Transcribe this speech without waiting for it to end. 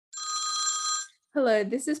Hello,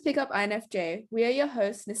 this is Pickup INFJ. We are your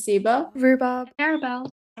hosts, Nasiba. Rhubarb. Arabelle.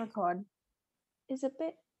 Record. Is a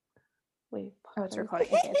bit. Wait, Oh, it's pardon. recording.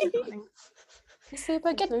 Okay, it's recording.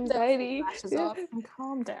 Nasiba, get the Anxiety. lashes off and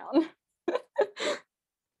calm down.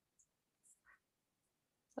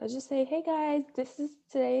 I'll just say, hey guys, this is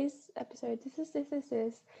today's episode. This,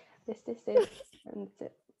 and that's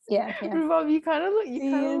it. Yeah. Rhubarb, you kind of look See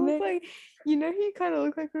you like, next- you know who you kind of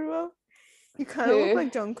look like, Rhubarb? You kind of Who? look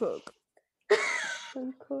like Jungkook.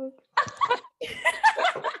 Jungkook.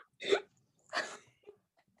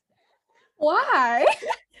 Why?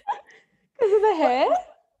 Because of the hair?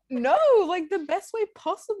 No, like the best way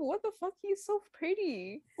possible. What the fuck? He's so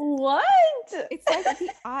pretty. What? It's like the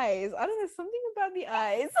eyes. I don't know, something about the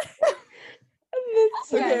eyes.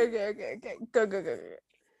 That's Okay. Go.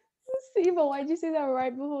 See, but why'd you say that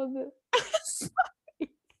right before the.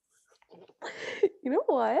 You know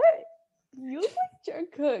what? You look like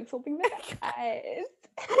Jungkook. Something that eyes.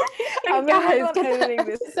 I'm guys, get editing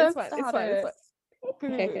this. so It's fine.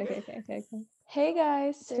 Okay. Hey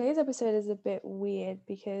guys, today's episode is a bit weird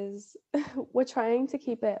because we're trying to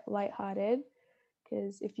keep it lighthearted.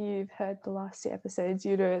 Because if you've heard the last 2 episodes,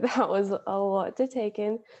 you know that was a lot to take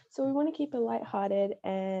in. So we want to keep it lighthearted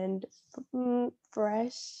and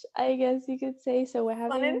fresh, I guess you could say. So we're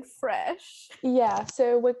having Fun and fresh. yeah.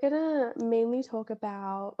 So we're gonna mainly talk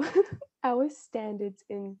about our standards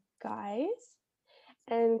in guys,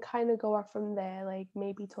 and kind of go off from there. Like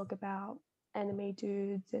maybe talk about anime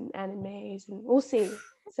dudes and animes, and we'll see.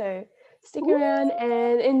 So stick around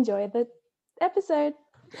and enjoy the episode.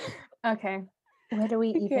 Okay. Where do we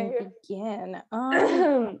even Okay. begin?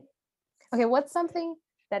 Okay, what's something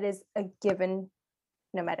that is a given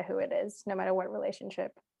no matter who it is, no matter what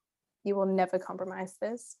relationship? You will never compromise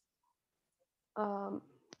this. There's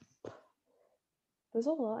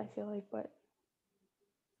a lot, I feel like, but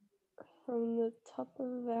from the top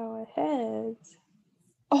of our heads.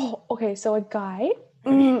 Oh, okay. So a guy.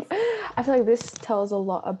 I feel like this tells a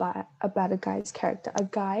lot about a guy's character. A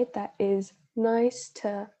guy that is nice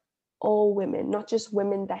to all women, not just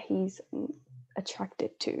women that he's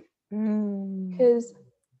attracted to. Because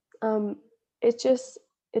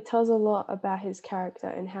it tells a lot about his character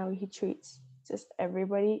and how he treats just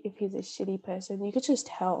everybody. If he's a shitty person, you could just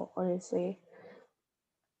tell, honestly.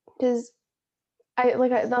 Because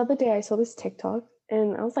the other day I saw this TikTok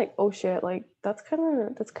and I was like, oh shit, like that's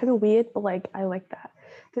kind of weird, but like I like that.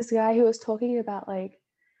 This guy who was talking about like,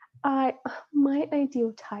 my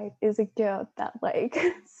ideal type is a girl that like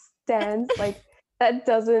stands like that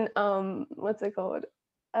doesn't what's it called,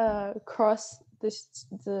 cross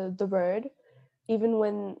the road even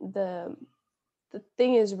when the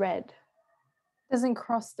thing is red. Doesn't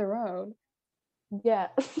cross the road. Yeah.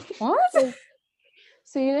 What?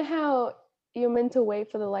 So you know how you're meant to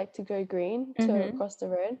wait for the light to go green to cross the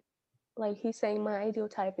road? Like he's saying my ideal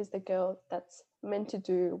type is the girl that's meant to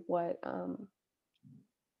do what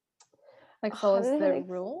like follows the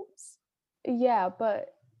rules? Yeah,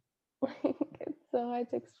 but like it's so hard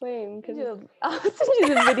to explain because I'll send you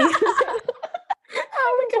the video.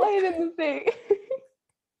 I'm playing in the thing.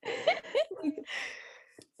 Like,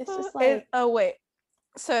 it's just like wait.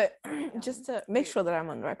 So just to make sure that I'm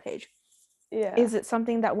on the right page. Yeah. Is it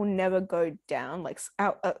something that will never go down, like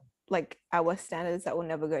our standards that will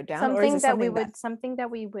never go down, Something or is it that we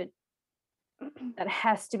would that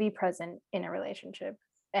has to be present in a relationship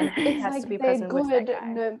and it has like to be they're present good. with that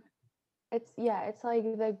guy. It's like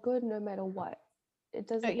they're good no matter what. It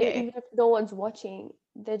doesn't Okay. even if no one's watching.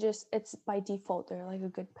 It's by default they're like a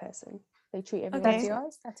good person. They treat everyone. That's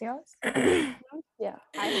yours. That's yours. Yeah,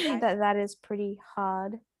 I think that is pretty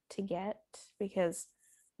hard to get because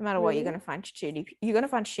no matter what, you're gonna find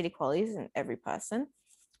shitty qualities in every person.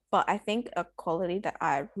 But I think a quality that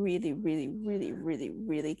I really, really, really, really,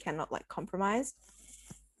 really cannot like compromise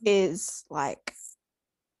is like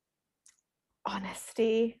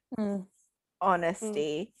honesty.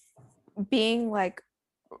 Being like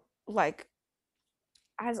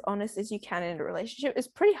as honest as you can in a relationship is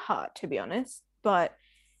pretty hard, to be honest, but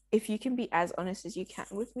if you can be as honest as you can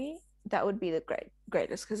with me, that would be the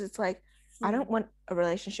greatest, because it's like I don't want a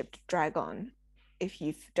relationship to drag on if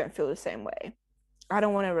you don't feel the same way. I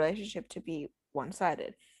don't want a relationship to be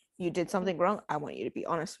one-sided. You did something wrong, I want you to be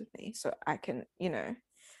honest with me so I can,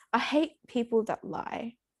 I hate people that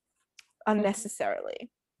lie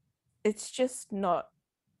unnecessarily. It's just not.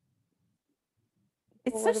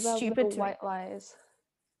 It's so stupid to white lies.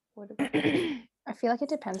 What about I feel like it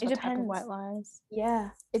depends what type of white lies. Yeah,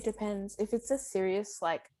 it depends. If it's a serious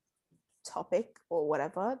like topic or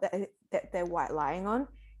whatever that they're white lying on,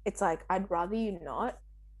 it's like I'd rather you not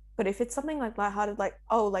But if it's something like lighthearted, like,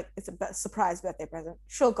 oh, like it's a surprise birthday present,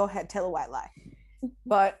 sure, go ahead, tell a white lie.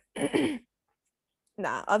 But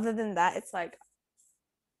nah, other than that, it's like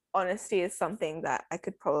honesty is something that I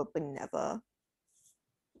could probably never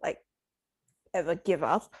like ever give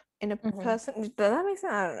up in a person. Does that make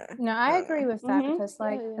sense? I don't know. No, I agree with that because Yeah,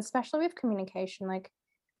 like yeah. especially with communication, like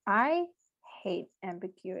I hate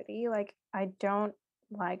ambiguity. Like I don't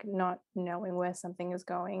like not knowing where something is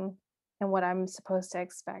going and what I'm supposed to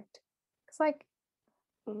expect. It's like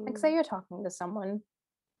say you're talking to someone,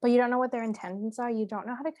 but you don't know what their intentions are. You don't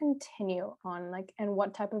know how to continue on, like, and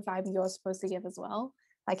what type of vibe you're supposed to give as well.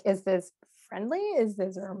 Like, is this friendly? Is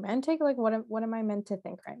this romantic? Like, what am I meant to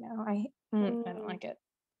think right now? I don't like it.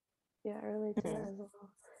 Yeah, I relate to that as well.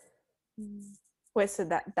 Wait, so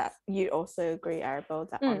that you also agree, Arabelle,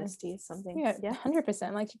 that honesty is something? Yeah,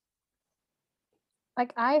 100%.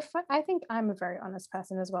 Like I think I'm a very honest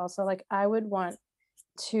person as well. So like I would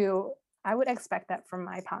expect that from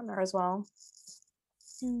my partner as well.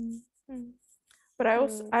 But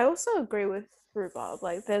I also agree with Rhubarb.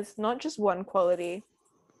 Like, there's not just one quality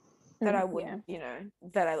that I would,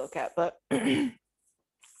 that I look at, but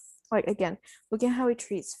like again, look at how he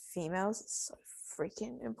treats females. It's so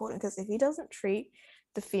freaking important because if he doesn't treat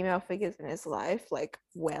the female figures in his life like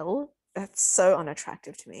well, that's so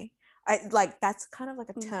unattractive to me. I like that's kind of like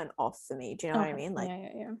a turn off for me. Do you know what I mean? Like,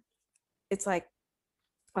 yeah. It's like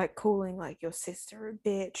calling like your sister a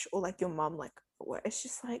bitch or like your mom like what? It's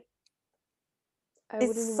just like I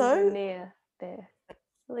wouldn't even go near there.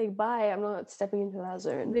 Like, bye. I'm not stepping into that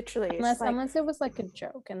zone. Literally, unless it was like a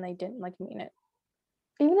joke and they didn't like mean it.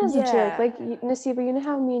 Even as a joke, like Nasiba, you know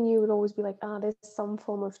how me and you would always be like, there's some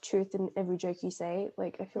form of truth in every joke you say.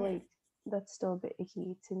 Like, I feel like that's still a bit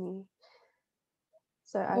icky to me.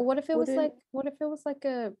 So, but what if it was like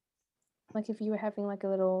if you were having like a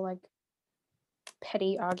little like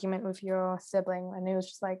petty argument with your sibling and it was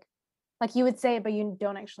just like you would say it but you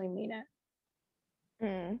don't actually mean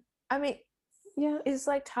it. I mean, yeah, it's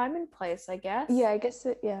like time and place, I guess. Yeah, I guess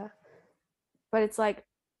yeah. But it's like,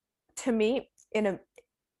 to me,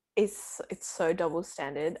 it's so double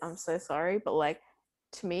standard. I'm so sorry, but like,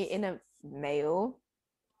 to me, in a male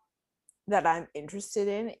that I'm interested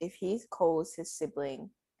in, if he calls his sibling,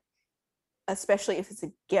 especially if it's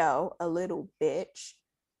a girl, a little bitch,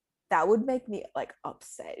 that would make me like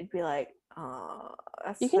upset. It'd be like, oh,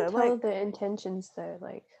 that's you can so, tell like, the intentions though,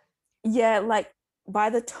 like yeah, like by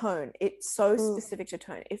the tone. It's so specific to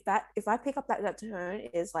tone. If I pick up that tone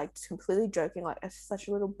is like completely joking, like it's such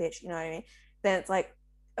a little bitch, you know what I mean? Then it's like,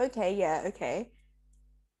 okay, yeah, okay,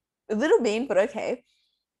 a little mean, but okay.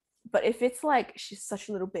 But if it's like she's such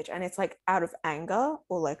a little bitch and it's like out of anger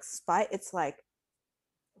or like spite, it's like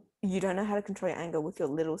you don't know how to control your anger with your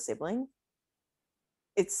little sibling.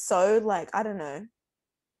 It's so like, I don't know.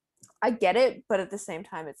 I get it, but at the same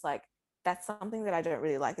time, it's like that's something that I don't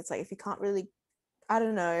really like. It's like if you can't really, I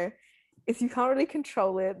don't know, if you can't really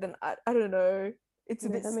control it, then I don't know. It's a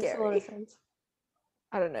bit that scary. makes a lot of sense.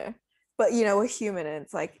 I don't know, but we're human, and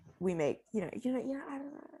it's like we make I don't know.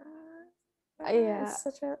 Yeah,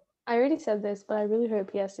 I already said this, but I really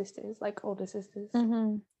hope he has sisters, like older sisters.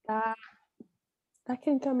 That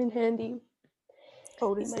can come in handy.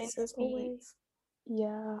 Older sisters always.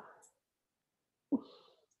 Yeah.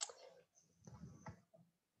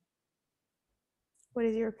 What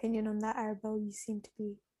is your opinion on that, Arabelle? You seem to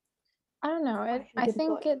be. I don't know. I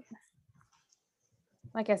think it.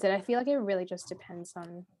 Like I said, I feel like it really just depends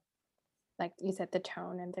on, like you said, the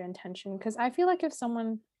tone and their intention. Because I feel like if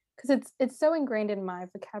someone, because it's so ingrained in my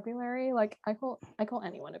vocabulary, like I call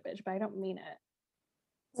anyone a bitch, but I don't mean it.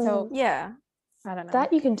 So yeah, I don't know.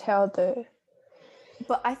 That you can tell though.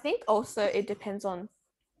 But I think also it depends on,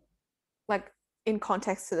 like, in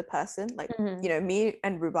context to the person. Like, me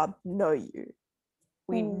and Rhubarb know you.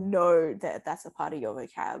 We know that that's a part of your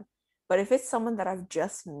vocab. But if it's someone that I've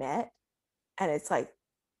just met and it's like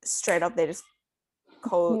straight up, they just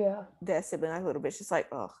call their sibling like a little bitch, it's like,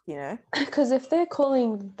 oh, Because if they're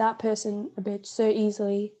calling that person a bitch so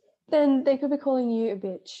easily, then they could be calling you a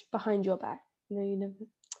bitch behind your back. You never.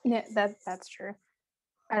 Yeah, that's true.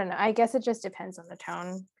 I don't know. I guess it just depends on the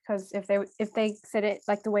tone. Because if they said it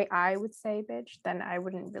like the way I would say bitch, then I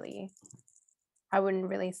wouldn't really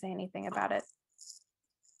say anything about it.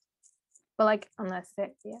 But like, unless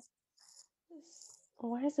it,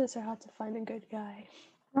 Why is it so hard to find a good guy?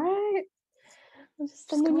 Right? I'm just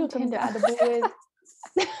someone you're compatible with.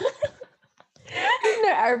 No,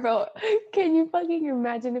 Arabelle, can you fucking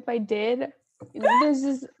imagine if I did? There's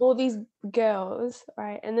just all these girls,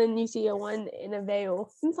 right? And then you see a one in a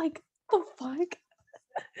veil. It's like, the fuck?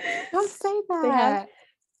 Don't say that.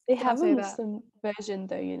 They Don't have a say that. Muslim version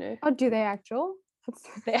though, you know. Oh, do they actually?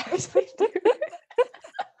 They actually do.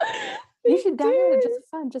 You They should download it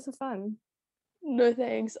do. just for fun. No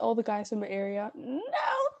thanks. All the guys from my area. No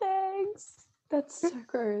thanks. That's so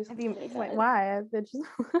gross. Have you Oh my like God. why? They're just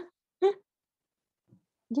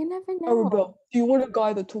you never know. Arabelle, do you want a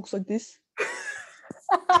guy that talks like this?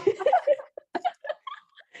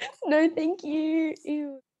 No, thank you.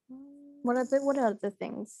 Ew. What other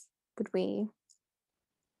things would we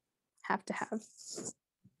have to have?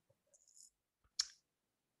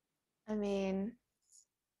 I mean,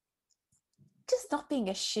 just not being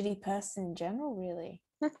a shitty person in general, really.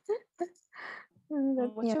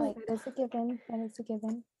 What's Yeah, your- like that is a given. That is a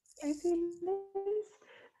given.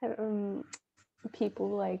 People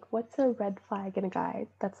like, what's a red flag in a guy?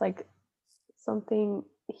 That's like something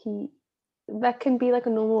that can be like a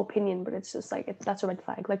normal opinion, but it's just like that's a red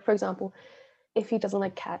flag. Like for example, if he doesn't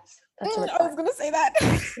like cats, that's a red I flag. was gonna say that.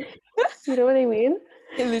 You know what I mean?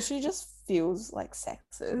 It literally just feels like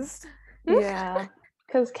sexist. Yeah,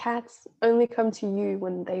 because cats only come to you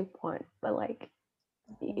when they want, but like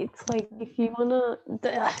it's like if you wanna,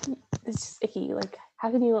 it's just icky. Like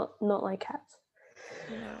how can you not like cats?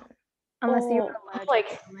 No. Unless you're Or, allergic like,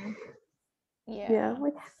 or something. yeah,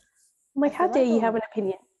 like I how feel dare like you a- have an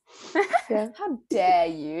opinion? Yeah. How dare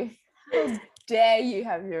you? How dare you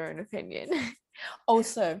have your own opinion?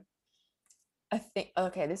 Also, I think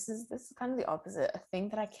okay, this is kind of the opposite. A thing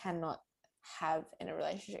that I cannot have in a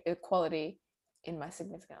relationship, equality in my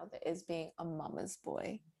significant other, is being a mama's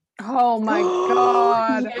boy. Oh my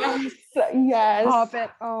god. Yes, yes. Stop it.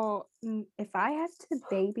 Oh, if I have to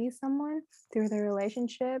baby someone through the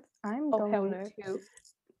relationship, I'm Oh, hell going no. to.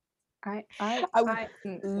 I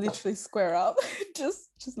would literally square up. just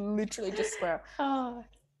literally just square up. Oh,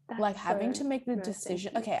 Like that's having so- to make the no, thank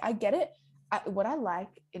decision. you. Okay, I get it. What I like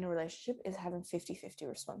in a relationship is having 50-50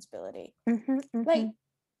 responsibility. Like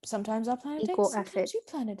sometimes I plan a date, Equal sometimes effort. you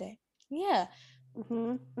plan a date. Yeah.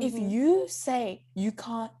 Mhm, If mhm. you say you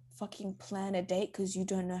can't fucking plan a date because you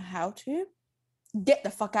don't know how to, get the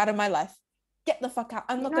fuck out of my life. Get the fuck out.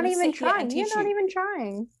 I'm You're not not going to even sit here and trying. You're teach not you. even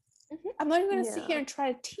trying. I'm not even going to sit here Yeah. and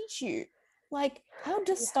try to teach you. Like, how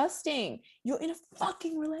disgusting. You're in a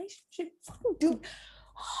fucking relationship. Fucking dude.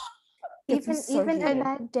 Even a heated.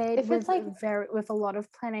 bad date if with it's like- with a lot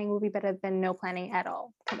of planning will be better than no planning at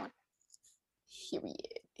all. Come on. Period.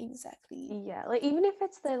 Exactly. Yeah, like even if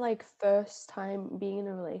it's their like first time being in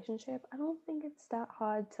a relationship, I don't think it's that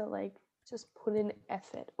hard to like just put in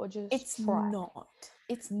effort or just It's try. not.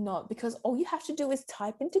 It's not, because all you have to do is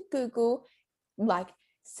type into Google, like,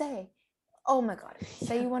 say, oh my God,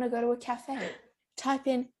 say you want to go to a cafe. Type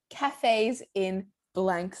in cafes in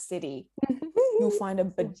blank city. You'll find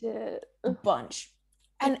a Legit. bunch.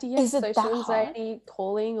 Like, And do you have is it that social hard? anxiety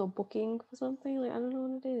calling or booking for something? Like I don't know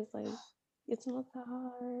what it is. Like it's not that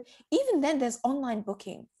hard. Even then, there's online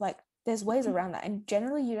booking. Like, there's ways around that. And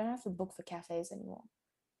generally, you don't have to book for cafes anymore.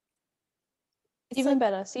 It's Even like,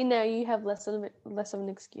 better. See, now you have less of an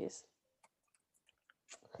excuse.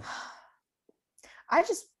 I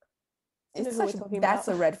just, You know it's who we're such, talking that's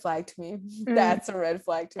about. a red flag to me. That's a red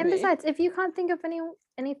flag to And me. besides, if you can't think of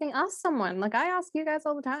anything, ask someone. Like I ask you guys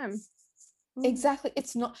all the time. Exactly.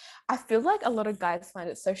 It's not, I feel like a lot of guys find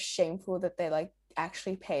it so shameful that they like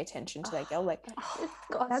actually pay attention to their girl. Like,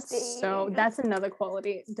 That's another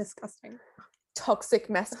quality. Disgusting. toxic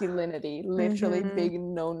masculinity, literally Mhm. big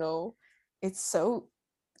no. It's so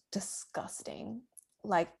disgusting.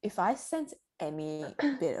 Like, if I sense any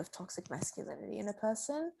bit of toxic masculinity in a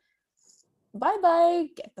person, bye,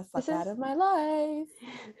 get the fuck This out is- of my life.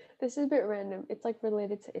 This is a bit random. It's like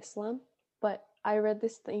related to Islam, but I read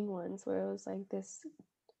this thing once where it was like this.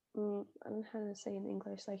 I don't know how to say in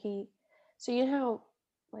English. Like so you know how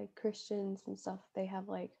like Christians and stuff, they have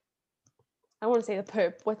like, I want to say the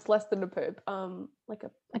Pope. What's less than a Pope? Like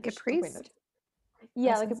a Like a Wait, no, priest.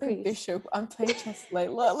 yeah, I was like a gonna say priest. bishop. I'm playing chess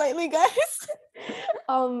lately, guys.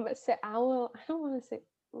 So I don't want to say.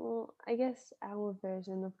 Well, I guess our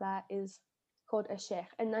version of that is called a sheikh,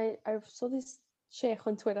 and I saw this sheikh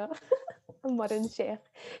on Twitter, a modern sheikh.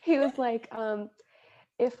 He was like,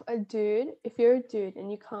 if you're a dude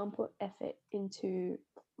and you can't put effort into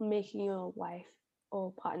making your wife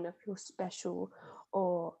or partner feel special,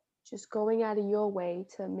 or just going out of your way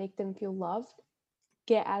to make them feel loved,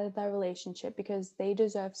 get out of that relationship, because they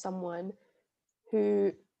deserve someone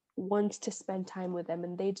who wants to spend time with them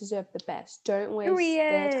and they deserve the best. Don't waste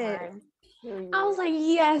their Period. time. I was like,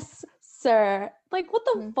 yes, sir. Like, what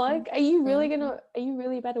the fuck? Are you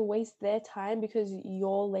really about to waste their time because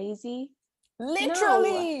you're lazy?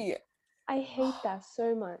 Literally. I hate that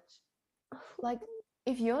so much. Like,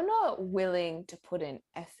 if you're not willing to put in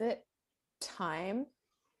effort, time,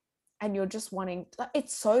 and you're just wanting, like,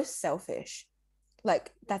 it's so selfish.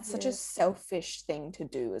 Like, that's such a Yeah. selfish thing to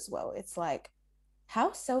do as well. It's like,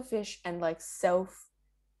 how selfish and like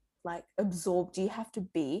like absorbed do you have to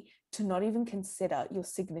be to not even consider your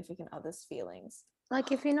significant other's feelings?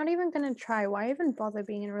 Like, if you're not even gonna try, why even bother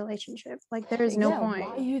being in a relationship? Like, there is no Yeah, point.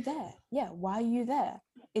 why are you there? Yeah, why are you there?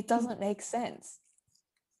 It doesn't make sense.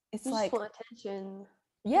 It's You like, just want attention.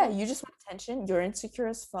 yeah, you just want attention. You're insecure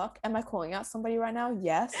as fuck. Am I calling out somebody right now?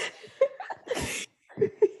 Yes.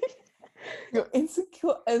 You're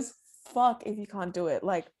insecure as fuck if you can't do it.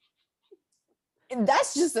 Like,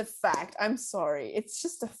 that's just a fact. I'm sorry. It's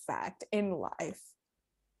just a fact in life.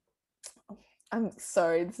 I'm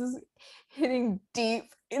sorry. This is hitting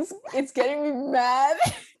deep. It's getting me mad.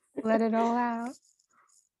 Let it all out.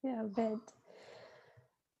 Yeah, vent.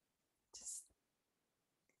 Just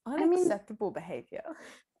mean- unacceptable behavior.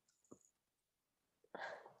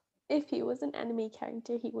 If he was an anime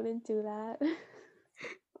character, he wouldn't do that.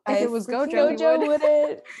 If it was freaking- Gojo, he Gojo would.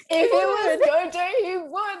 wouldn't. If it was Gojo, he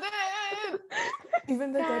wouldn't.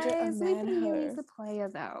 Even though Gojo a Guys, we man can use hoe. the player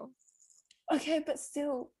though. Okay, but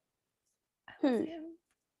still. I love Who? him.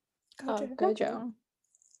 Oh, Gojo. Gojo.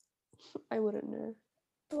 I wouldn't know.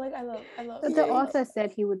 But like, I love. But the him. author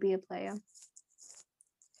said he would be a player.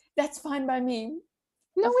 That's fine by me.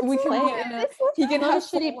 No, it's We can not. be in a, It's he can not a have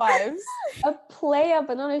shitty shitty wives. A player,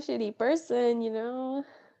 but not a shitty person, you know?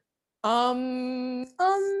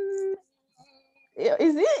 Yeah,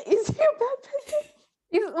 is he a bad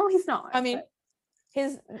person? He's not. I mean,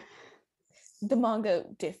 but the manga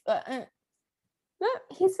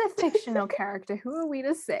he's a fictional character. Who are we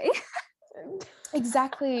to say?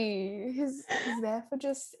 exactly. He's there for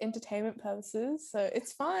just entertainment purposes, so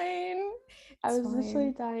it's fine. I It's was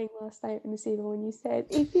literally fine. dying last night in the cinema when you said,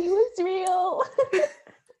 if he was real.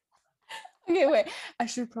 Okay, wait. I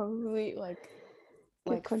should probably Give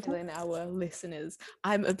fill context. in our listeners.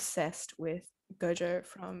 I'm obsessed with Gojo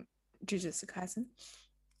from Jujutsu Kaisen.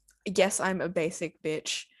 Yes, I'm a basic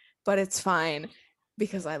bitch, but it's fine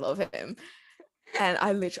because I love him. And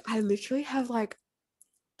I literally have like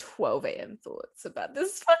 12 a.m. thoughts about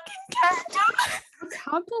this fucking character. I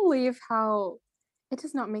can't believe how it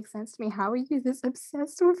does not make sense to me. How are you this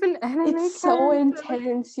obsessed with an anime It's so character?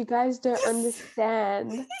 intense. You guys don't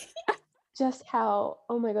understand just how,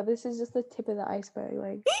 oh my god, this is just the tip of the iceberg.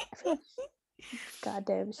 Like, I feel like,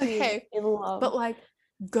 goddamn, she is Okay, in love. but like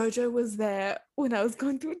Gojo was there when I was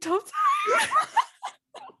going through a tough time.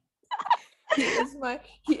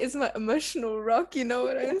 he is my emotional rock, you know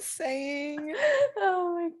what I'm saying?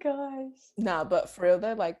 Oh my gosh. Nah, but for real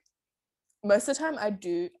though, like most of the time I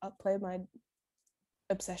do upplay my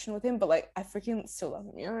obsession with him, but like I freaking still love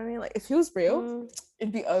him, you know what I mean? Like if he was real,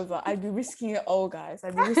 it'd be over. I'd be risking it all, guys.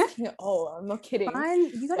 I'd be risking it all. I'm not kidding.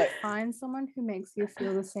 You gotta Like, find someone who makes you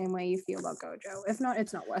feel the same way you feel about Gojo. If not,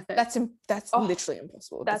 it's not worth it. that's Oh, literally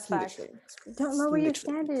impossible. that's facts. literally impossible. Don't That's lower your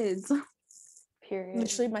literally standards. Period.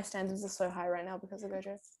 Literally, my standards are so high right now because of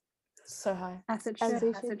Gojo. So high. As it As should. they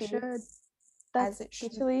As should it be. should. That's it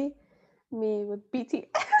should. literally me with BT.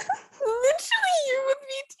 Literally you with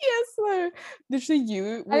BTS though. Literally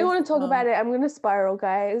you. I don't want to talk about it. I'm gonna spiral,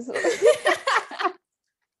 guys.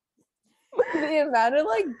 The amount of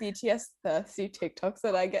like BTS thirsty TikToks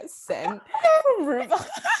that I get sent from Ruba.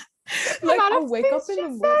 Like I'll wake up in the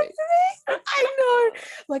morning. I know.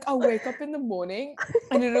 Like I'll wake up in the morning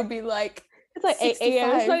and it'll be like It's like 8 a.m.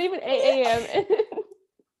 It's not 65. even 8 a.m.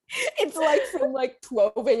 It's like from like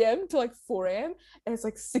 12 a.m. to like 4 a.m. and it's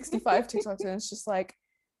like 65 TikToks and it's just like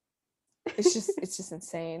it's just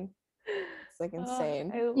insane. It's like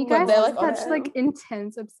insane. You But guys they're, have like, such like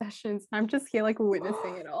intense obsessions. I'm just here like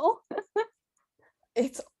witnessing it all.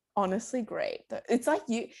 It's honestly great. It's like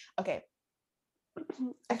you okay.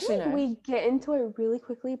 Actually, no. We get into it really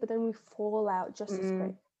quickly, but then we fall out just as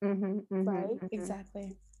quick. Right?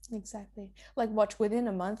 Exactly. Like watch within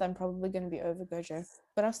a month I'm probably going to be over Gojo,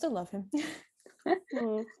 but I'll still love him.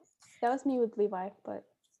 That was me with Levi, but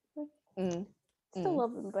still Mm.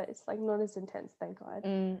 love him, but it's like not as intense, thank God.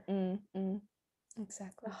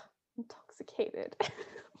 Exactly. Intoxicated.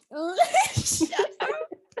 Shut up.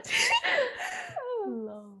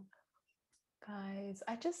 Love. Guys,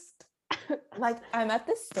 I just like I'm at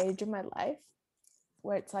this stage in my life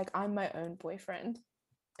where it's like I'm my own boyfriend.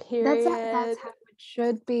 Period. That's how it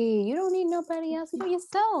should be. You don't need nobody else but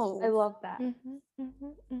yourself. I love that.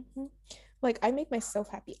 Like I make myself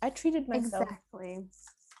happy. I treated myself. Exactly.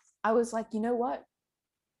 I was like, you know what?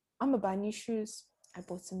 I'm gonna buy new shoes. I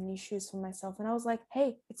bought some new shoes for myself, and I was like,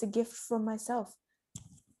 hey, it's a gift from myself.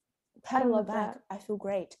 Pat on the back. I feel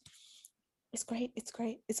great. it's great. It's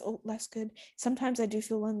great. It's all life's good. Sometimes I do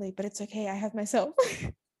feel lonely, but it's okay. I have myself.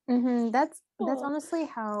 That's Aw. honestly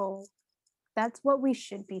how that's what we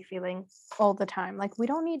should be feeling all the time. Like we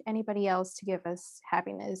don't need anybody else to give us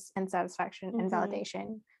happiness and satisfaction and Mhm.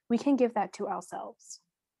 validation. We can give that to ourselves.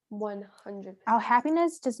 100%. Our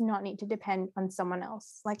happiness does not need to depend on someone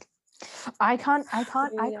else. Like I can't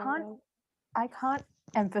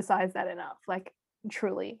emphasize that enough. Like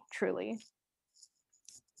truly.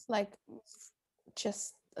 Like,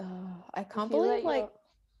 just I can't If you believe, let like,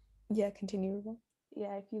 your yeah, continue. Rebel.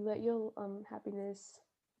 yeah, if you let your happiness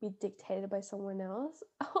be dictated by someone else,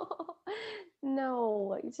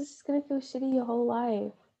 no, you're just gonna feel shitty your whole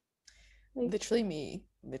life. Like, Literally me.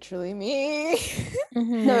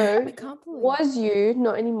 no, I can't believe was you,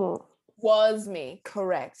 not anymore. was me.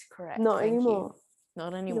 Correct. Not Thank anymore. you. Not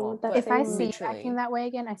You don't anymore. want that But If I same see you literally, acting that way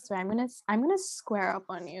again, I swear I'm gonna square up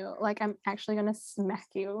on you. Like I'm actually gonna smack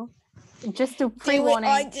you. Just a pre-warning.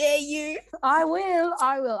 I dare you. I will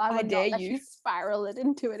I not dare let you. you spiral it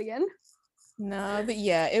into it again. No, but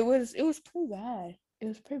yeah, it was pretty bad. It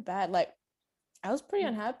was pretty bad. Like, I was pretty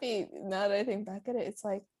unhappy now that I think back at it. It's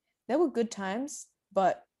like there were good times,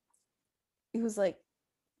 but it was like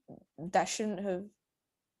that shouldn't have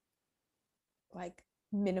like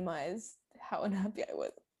minimized how unhappy I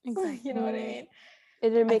was. Exactly. You know what I mean? It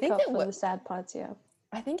didn't I make think up it for wa- the sad parts, yeah.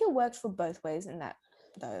 I think it worked for both ways in that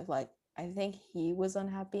though. Like, I think he was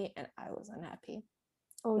unhappy and I was unhappy.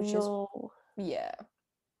 Oh Which is- no. Yeah.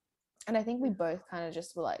 And I think we both kind of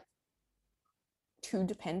just were like too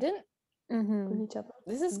dependent. Mm-hmm. On each other.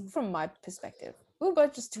 This is from my perspective. We were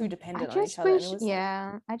both just too I dependent on each just other. wish, And it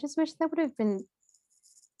was I just wish there would have been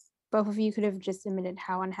both of you could have just admitted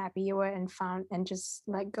how unhappy you were and found and just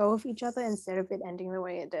let go of each other instead of it ending the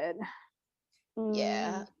way it did.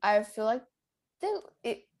 yeah. I feel like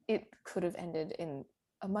it could have ended in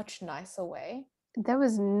a much nicer way. That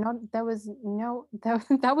was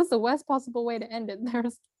the worst possible way to end it.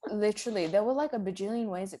 There's Literally, there were like a bajillion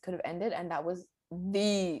ways it could have ended, and that was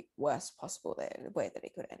the worst possible way that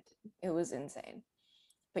it could end. It was insane.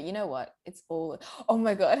 But you know what? It's all, oh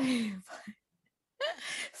my god.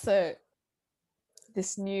 So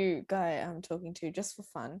this new guy I'm talking to just for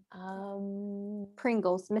fun,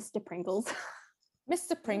 Pringles, Mr. Pringles.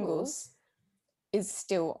 Mr. Pringles is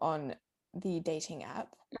still on the dating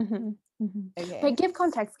app. Okay. Wait, give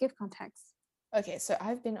context. Okay, so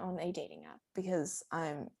I've been on a dating app because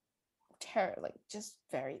I'm just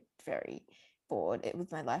very, very bored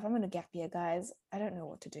with my life. I'm in a gap year, guys. I don't know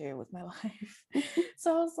what to do with my life.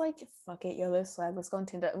 So I was like, fuck it, YOLO swag, let's go on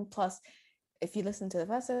Tinder. And plus, if you listen to the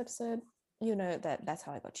first episode, you know that's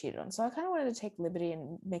how I got cheated on. So I kind of wanted to take liberty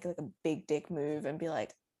and make like a big dick move and be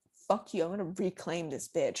like, fuck you, I'm gonna reclaim this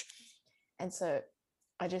bitch. And so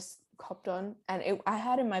I just hopped on, and I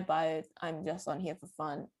had in my bio, I'm just on here for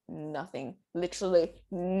fun. Nothing, literally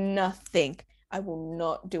nothing. I will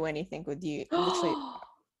not do anything with you. Literally.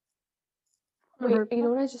 Wait, you know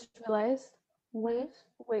what I just realized? Wait,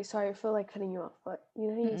 sorry for like cutting you off, but you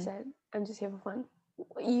know how you said I'm just here for fun.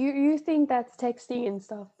 You think that's texting and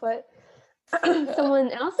stuff, but someone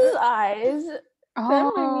else's eyes.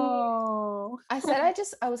 Oh, I said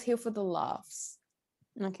I was here for the laughs.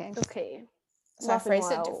 okay. Okay. So I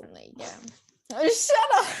phrased it differently. Yeah. Oh,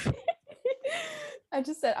 shut up. I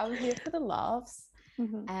just said I was here for the laughs,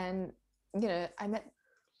 and I met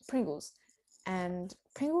Pringles, and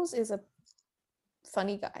Pringles is a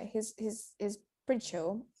funny guy. He's pretty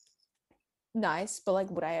chill, nice, but like,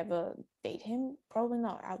 would I ever date him? Probably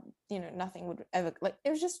not. Nothing would ever, like, it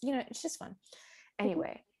was just, it's just fun.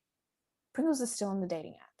 Anyway, Pringles is still on the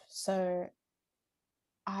dating app, so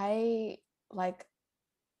I like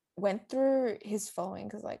went through his following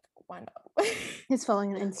because, like, why not? He's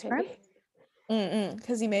following on Instagram.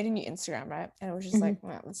 Because he made a new Instagram, right? And it was just like,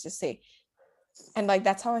 well, let's just see. And like,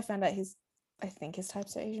 that's how I found out I think his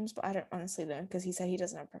types are Asians, but I don't honestly know because he said he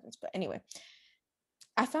doesn't have a preference. But anyway,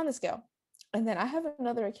 I found this girl, and then I have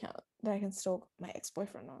another account that I can stalk my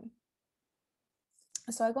ex-boyfriend on.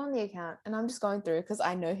 So I go on the account and I'm just going through because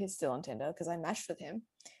I know he's still on Tinder because I matched with him.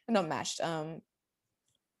 Not matched.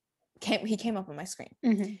 He came up on my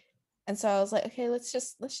screen. And so I was like, okay, let's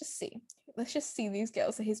just see these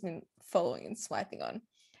girls that he's been following and swiping on.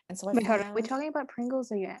 And so Wait, hold on. We're talking about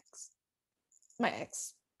Pringles or your ex? My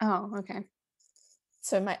ex. Oh, okay.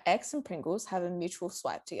 So my ex and Pringles have a mutual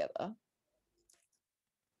swipe together.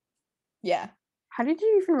 Yeah. How did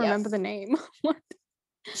you even remember the name? What?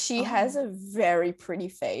 She has a very pretty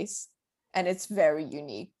face, and it's very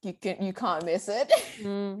unique. You can't miss it.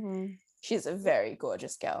 She's a very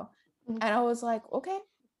gorgeous girl. And I was like, okay.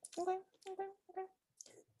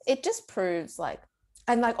 It just proves, like,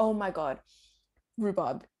 and like, oh my god,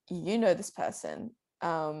 Rhubarb, you know this person.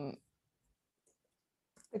 The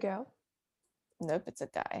girl, Nope, it's a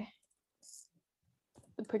guy.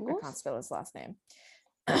 the I Pringles. can't spell his last name.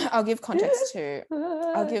 I'll give context to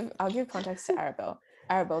Arabelle.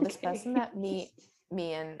 Arabelle, this Okay. person that me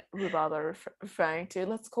and Rhubarb are referring to,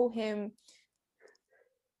 let's call him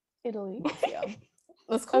Italy. Mafia.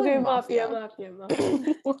 Let's call Okay, him mafia.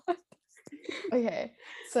 What? Okay,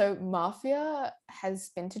 so Mafia has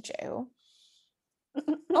been to jail.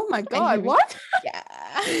 Oh my And god, he what? Yeah.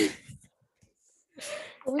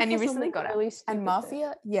 Probably And he for recently something got out. really And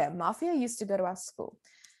stupid Mafia used to go to our school,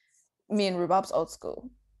 me and Rhubarb's old school.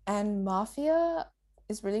 And Mafia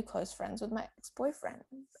is really close friends with my ex-boyfriend.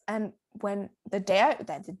 And when the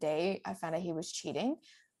day I found out he was cheating,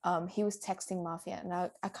 he was texting Mafia, and I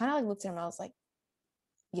kind of like looked at him and I was like,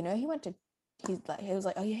 you know, he was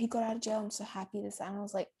like, oh yeah, he got out of jail. I'm so happy this. And I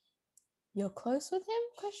was like, you're close with him?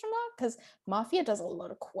 Question mark? Because Mafia does a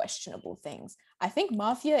lot of questionable things. I think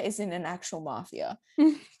Mafia is in an actual mafia.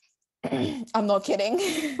 I'm not kidding.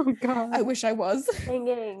 Oh god. I wish I was.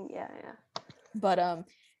 Gang. Yeah. But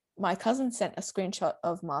my cousin sent a screenshot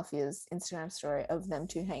of Mafia's Instagram story of them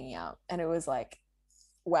two hanging out, and it was like,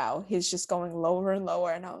 wow, he's just going lower and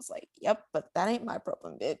lower. And I was like, yep, but that ain't my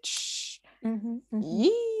problem, bitch.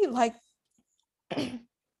 Yee, like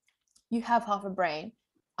you have half a brain.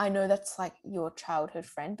 I know that's like your childhood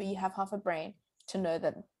friend, but you have half a brain to know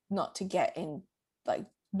that not to get in, like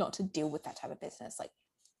not to deal with that type of business. Like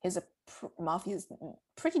he's a Mafia's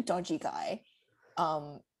pretty dodgy guy.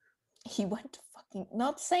 He went to fucking,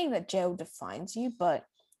 not saying that jail defines you, but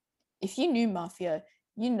if you knew Mafia,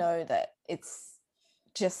 you know that it's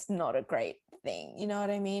just not a great thing. You know what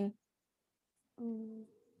I mean?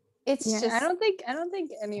 It's Yeah, just I don't think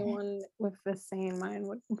anyone with the sane mind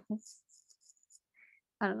would.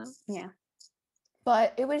 I don't know. Yeah.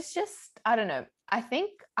 But it was just, I don't know. I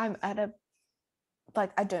think I'm at a,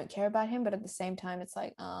 like, I don't care about him, but at the same time, it's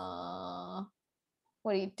like, what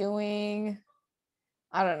are you doing?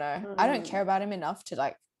 I don't know. I don't care about him enough to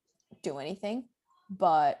like do anything,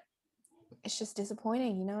 but it's just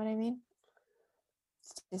disappointing. You know what I mean?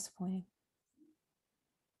 It's disappointing.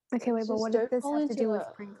 Okay, wait, but Just what does don't this fall have to into do with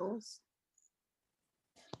a- Pringles?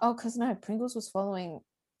 Oh, because no, Pringles was following,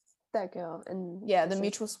 That girl and yeah, the this is-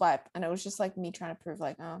 mutual swipe. And it was just like me trying to prove,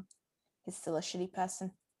 like, oh, he's still a shitty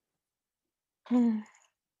person.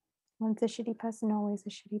 Once a shitty person, always a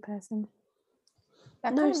shitty person.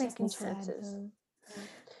 That No kind of makes me second sad. chances.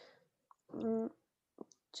 Though.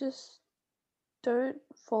 Just don't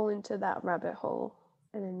fall into that rabbit hole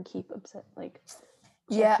and then keep upset. Like,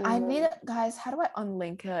 Yeah, checking I them. need it, guys. How do I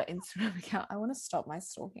unlink her Instagram account? I want to stop my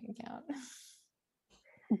stalking account.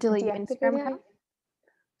 Delete your Deactivate Instagram it. account.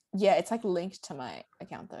 Yeah, it's like linked to my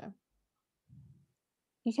account though.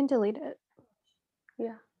 You can delete it.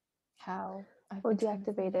 Yeah. How? Or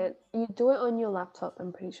deactivate it. You do it on your laptop,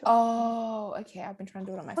 I'm pretty sure. Oh, okay. I've been trying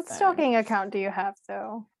to do it on my What phone. stalking account do you have,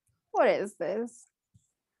 though? What is this?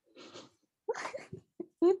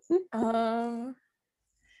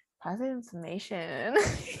 Private information.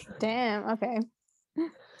 Damn. Okay.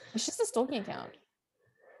 It's just a stalking account.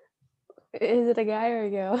 Is it a guy or a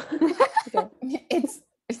girl? Okay. It's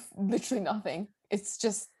literally nothing. It's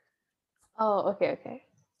just, Oh, okay.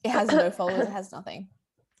 it has no followers. It has nothing.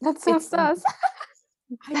 That's so It's- sus.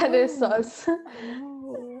 That is know. sus. I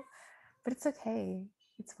know. But it's okay.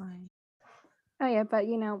 It's fine. Oh yeah, but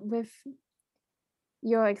you know, with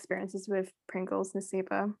your experiences with Pringles,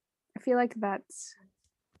 Nasiba, I feel like that's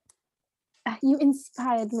you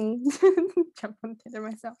inspired me to jump on Tinder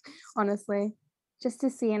myself, honestly, just to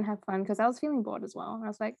see and have fun because I was feeling bored as well. And I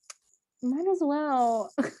was like, might as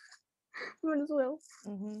well. Might as well.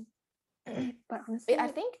 But honestly, I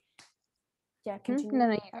think, yeah, continue.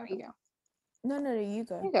 no, you go. No, you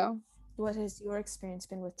go. You go. What has your experience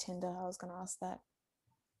been with Tinder? I was going to ask that.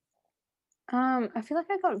 I feel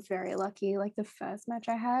like I got very lucky. Like the first match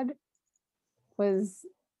I had was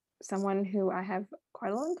someone who I have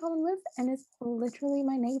quite a lot in common with, and is literally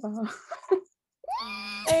my neighbor.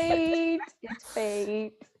 Fate. It's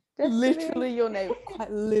fate. Destiny. Literally your name,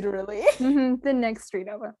 quite literally. The next street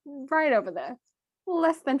over, right over there,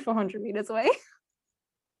 less than 400 meters away.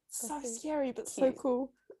 So That's scary, but so cute.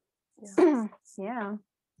 cool. Yeah. Yeah.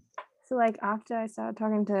 So like after I started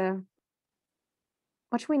talking to,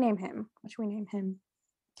 what should we name him?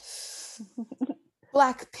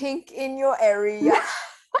 Blackpink in your area.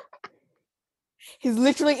 He's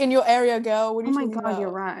literally in your area, girl. What are Oh you my talking god, about?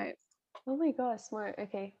 you're right. Oh my god, smart.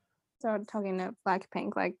 Okay. Started talking to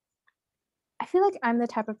Blackpink. Like, I feel like I'm the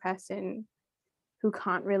type of person who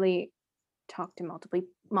can't really talk to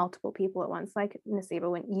multiple people at once. Like Nasiba,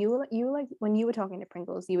 when you were talking to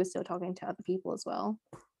Pringles, you were still talking to other people as well.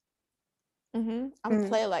 I'm a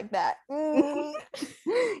player like that.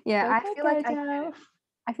 Yeah, I Okay,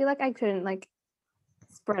 feel like I couldn't like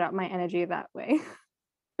spread out my energy that way.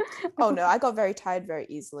 Oh no, I got very tired very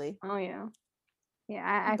easily. Oh yeah. Yeah,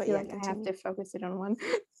 I But feel yeah, like I have to continue. focus it on one.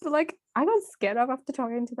 But like I got scared of after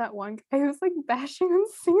talking to that one guy who was like bashing on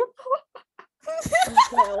Singapore.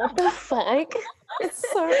 Yeah, what the fuck? It's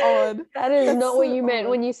so odd. That is That's not what so you meant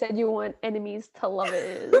odd. when you said you want enemies to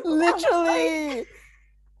lovers. Literally.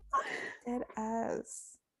 Dead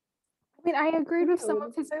ass. I mean, I agreed with some Dude,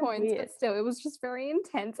 of his so points, weird. but still, it was just very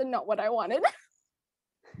intense and not what I wanted.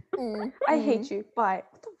 I hate you. Bye.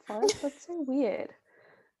 What the fuck? That's so weird.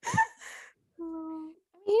 I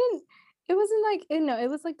mean, it wasn't like it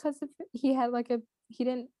was like because he had like he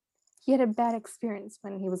had a bad experience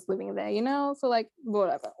when he was living there, you know. So like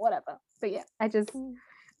whatever. But yeah, I just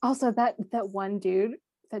also that one dude,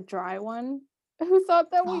 that dry one, who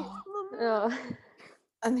thought that we. Oh.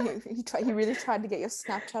 And he really tried to get your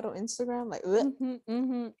Snapchat or Instagram, like ugh.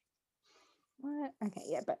 What? Okay,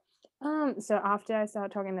 yeah, but so after I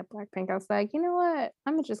started talking to Blackpink, I was like, you know what?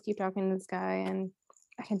 I'm gonna just keep talking to this guy, and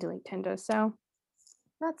I can delete Tinder. So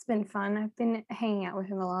that's been fun. I've been hanging out with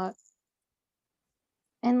him a lot,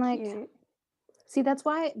 and like, Cute. see, that's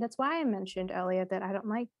why I mentioned earlier that I don't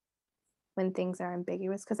like when things are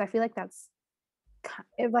ambiguous, because I feel like that's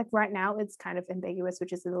like right now it's kind of ambiguous,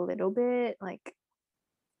 which is a little bit like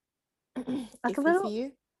a Iffy little. for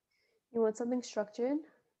you. You want something structured?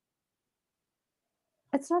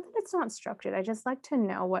 It's not that it's not structured. I just like to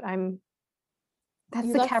know what I'm. That's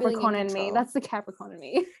You the like feeling in Capricorn in me. control. That's the Capricorn in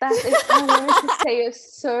me. That is, I wanted to say it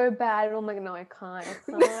so bad. Oh my god, no, I can't.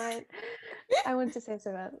 I want to say it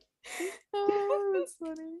so bad. Oh, that's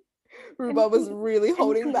funny. Ruba was really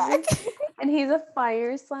holding back. And he's a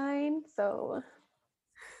fire sign, so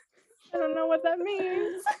I don't know what that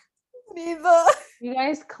means. Neither. you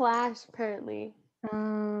guys clash apparently.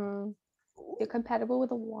 You're compatible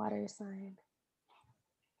with a water sign.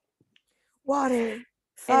 Water,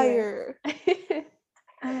 fire.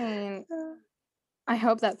 I mean, I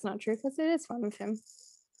hope that's not true because it is fun with him.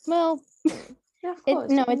 Well, Yeah, of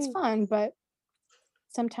course. it's fun, but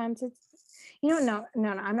sometimes it's no.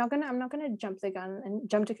 I'm not gonna jump the gun and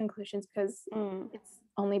jump to conclusions because it's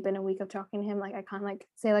only been a week of talking to him. Like I can't like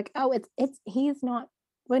say like, oh,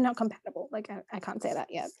 we're not compatible. Like I can't say that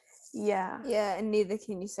yet. Yeah. Yeah, and neither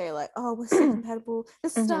can you say like, oh, we're so compatible. The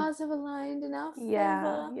stars have aligned in our favor.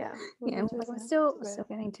 Yeah. Yeah, like we're still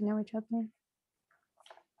getting to know each other.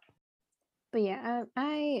 But yeah,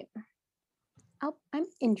 I'm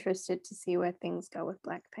interested to see where things go with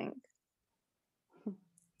Blackpink.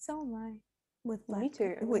 So am I. With Me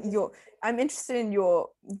too. With I'm interested in your,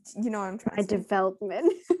 I'm trying My to say.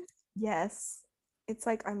 development. Yes, it's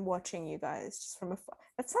like I'm watching you guys just from afar.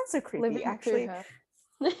 That sounds so creepy. Living Actually,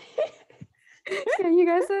 Yeah, you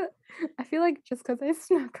guys are. I feel like just because I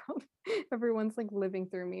snuck up, everyone's like living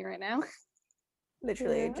through me right now.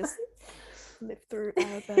 literally just live through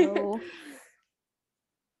Arabelle.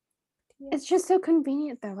 It's just so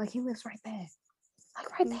convenient though. Like he lives right there,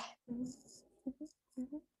 like right there.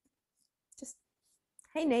 Just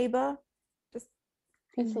hey neighbor, just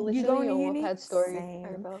It's you literally going a to uni? Wattpad story. Same.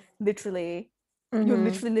 Arabelle. Literally, you're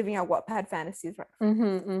literally living out Wattpad fantasies right now.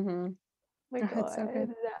 My Oh, god. that's so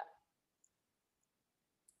good.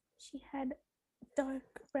 She had dark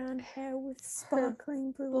brown hair with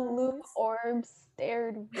sparkling blue eyes. orbs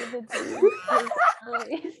stared vividly into his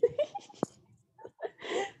eyes.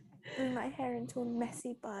 Threw my hair into a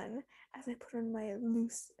messy bun as I put on my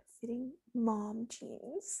loose-fitting mom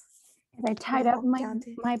jeans. And I tied up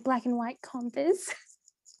my black and white Converse.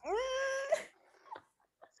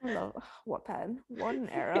 I love Wattpad. What an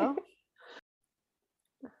era.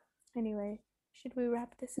 Anyway, should we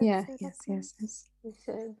wrap this episode up? Yes. We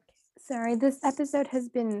should. Sorry, this episode has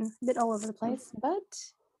been a bit all over the place, but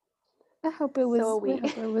I hope it was. So are we.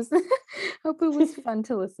 Hope it was fun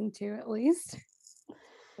to listen to at least.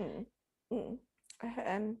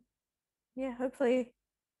 Yeah, hopefully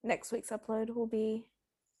next week's upload will be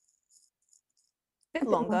a bit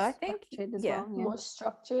longer, I think. Well, More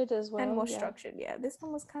structured as well. And more structured, yeah. This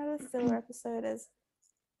one was kind of a filler episode, as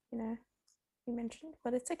you mentioned,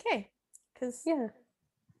 but it's okay because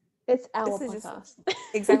it's our this is podcast.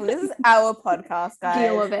 Exactly, this is our podcast, guys.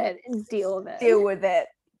 Deal with it. Deal with it.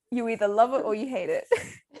 You either love it or you hate it.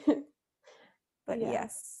 But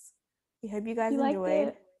yes, we hope you guys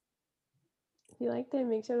enjoyed. If you liked it,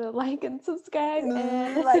 make sure to like and subscribe.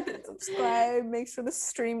 And like and subscribe. Make sure to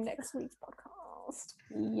stream next week's podcast.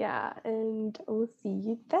 Yeah, and we'll see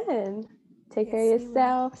you then. Take care of Yes, we will.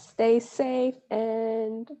 yourself, stay safe,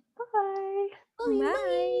 and bye.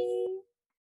 Bye.